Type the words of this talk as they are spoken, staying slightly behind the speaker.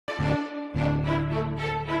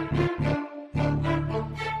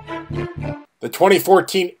The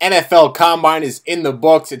 2014 NFL Combine is in the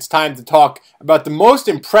books. It's time to talk about the most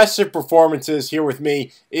impressive performances. Here with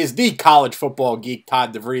me is the college football geek,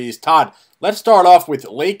 Todd DeVries. Todd, let's start off with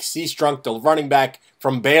Lake Seastrunk, the running back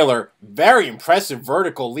from Baylor. Very impressive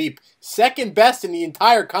vertical leap. Second best in the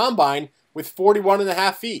entire Combine with 41 and a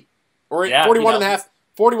half feet. Or 41 and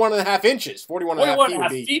a half inches. 41 and a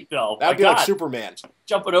half feet, Bill. That would be like Superman.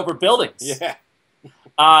 Jumping over buildings. Yeah.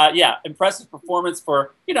 Impressive performance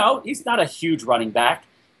for, he's not a huge running back.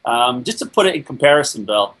 Just to put it in comparison,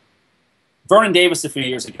 Bill, Vernon Davis a few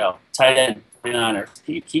years ago, tight end, 49ers,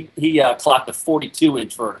 he clocked a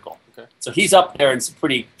 42-inch vertical. Okay. So he's up there in some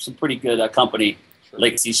pretty good company. Sure.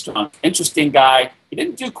 Lake Seastrunk, interesting guy. He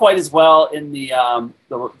didn't do quite as well in the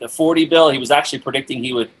 40, Bill. He was actually predicting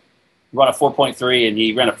he would run a 4.3, and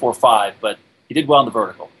he ran a 4.5, but he did well in the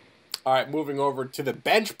vertical. All right, moving over to the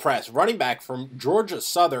bench press, running back from Georgia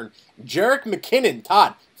Southern, Jerick McKinnon.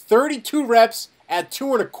 Todd, 32 reps at 2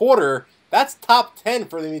 1/4. That's top 10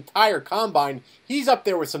 for the entire Combine. He's up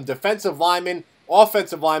there with some defensive linemen,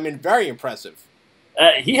 offensive linemen. Very impressive.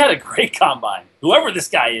 He had a great Combine. Whoever this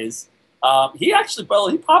guy is, he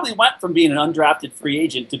probably went from being an undrafted free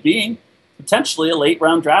agent to being potentially a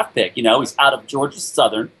late-round draft pick. He's out of Georgia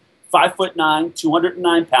Southern, 5'9",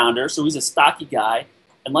 209-pounder, so he's a stocky guy.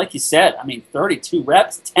 And like you said, 32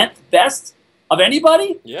 reps, 10th best of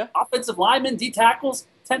anybody? Yeah. Offensive linemen, D tackles,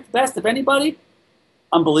 10th best of anybody?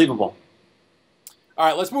 Unbelievable. All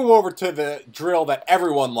right, let's move over to the drill that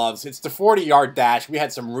everyone loves. It's the 40-yard dash. We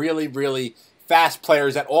had some really, really fast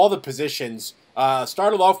players at all the positions.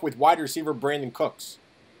 Started off with wide receiver Brandon Cooks.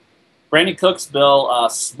 Brandon Cooks, Bill,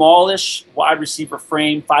 smallish wide receiver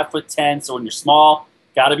frame, 5'10", so when you're small,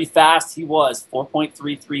 got to be fast. He was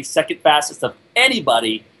 4.33, second fastest of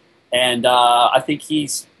anybody. And I think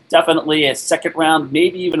he's definitely a second round,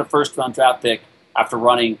 maybe even a first round draft pick after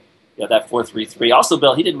running that 4.33. Also,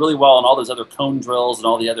 Bill, he did really well on all those other cone drills and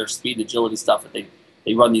all the other speed and agility stuff that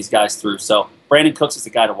they run these guys through. So Brandon Cooks is the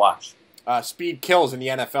guy to watch. Speed kills in the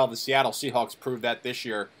NFL. The Seattle Seahawks proved that this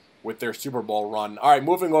year with their Super Bowl run. All right,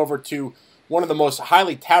 moving over to one of the most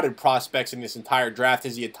highly touted prospects in this entire draft.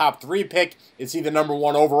 Is he a top 3 pick? Is he the number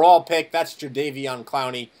 1 overall pick? That's Jadeveon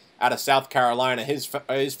Clowney out of South Carolina. His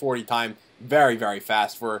 40 time, very, very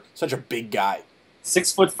fast for such a big guy.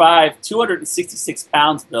 6'5", 266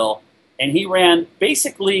 pounds, Bill. And he ran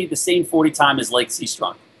basically the same 40 time as Lake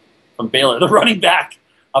Seastrunk from Baylor, the running back,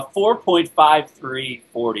 a 4.53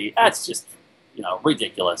 40. That's just,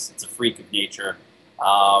 ridiculous. It's a freak of nature.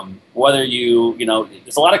 Whether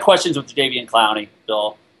there's a lot of questions with Jadeveon Clowney,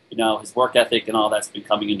 Bill. His work ethic and all that's been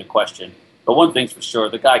coming into question. But one thing's for sure,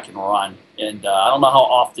 the guy can run. And I don't know how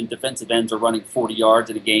often defensive ends are running 40 yards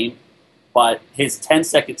in a game, but his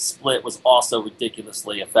 10-second split was also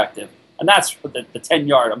ridiculously effective. And that's the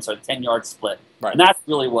 10-yard split. Right. And that's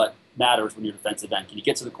really what matters when you're defensive end. Can you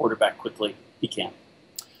get to the quarterback quickly? He can.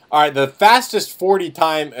 All right, the fastest 40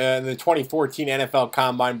 time in the 2014 NFL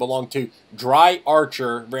Combine belonged to Dry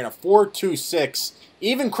Archer, ran a 4.26.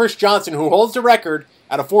 Even Chris Johnson, who holds the record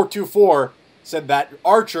at a 4.24, said that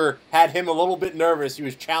Archer had him a little bit nervous. He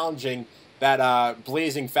was challenging that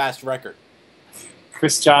blazing fast record.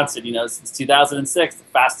 Chris Johnson, since 2006, the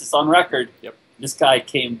fastest on record. Yep. This guy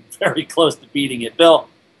came very close to beating it. Bill,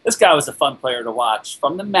 this guy was a fun player to watch.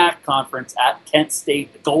 From the MAC conference at Kent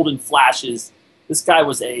State, the Golden Flashes, this guy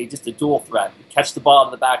was just a dual threat. He catch the ball out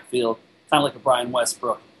of the backfield, kind of like a Brian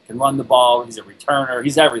Westbrook. Can run the ball. He's a returner.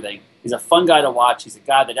 He's everything. He's a fun guy to watch. He's a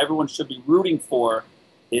guy that everyone should be rooting for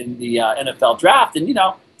in the NFL draft. And,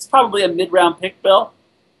 it's probably a mid-round pick, Bill.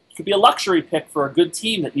 It could be a luxury pick for a good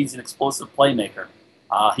team that needs an explosive playmaker.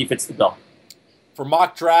 He fits the bill. For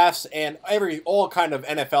mock drafts and all kind of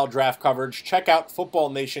NFL draft coverage, check out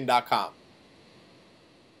footballnation.com.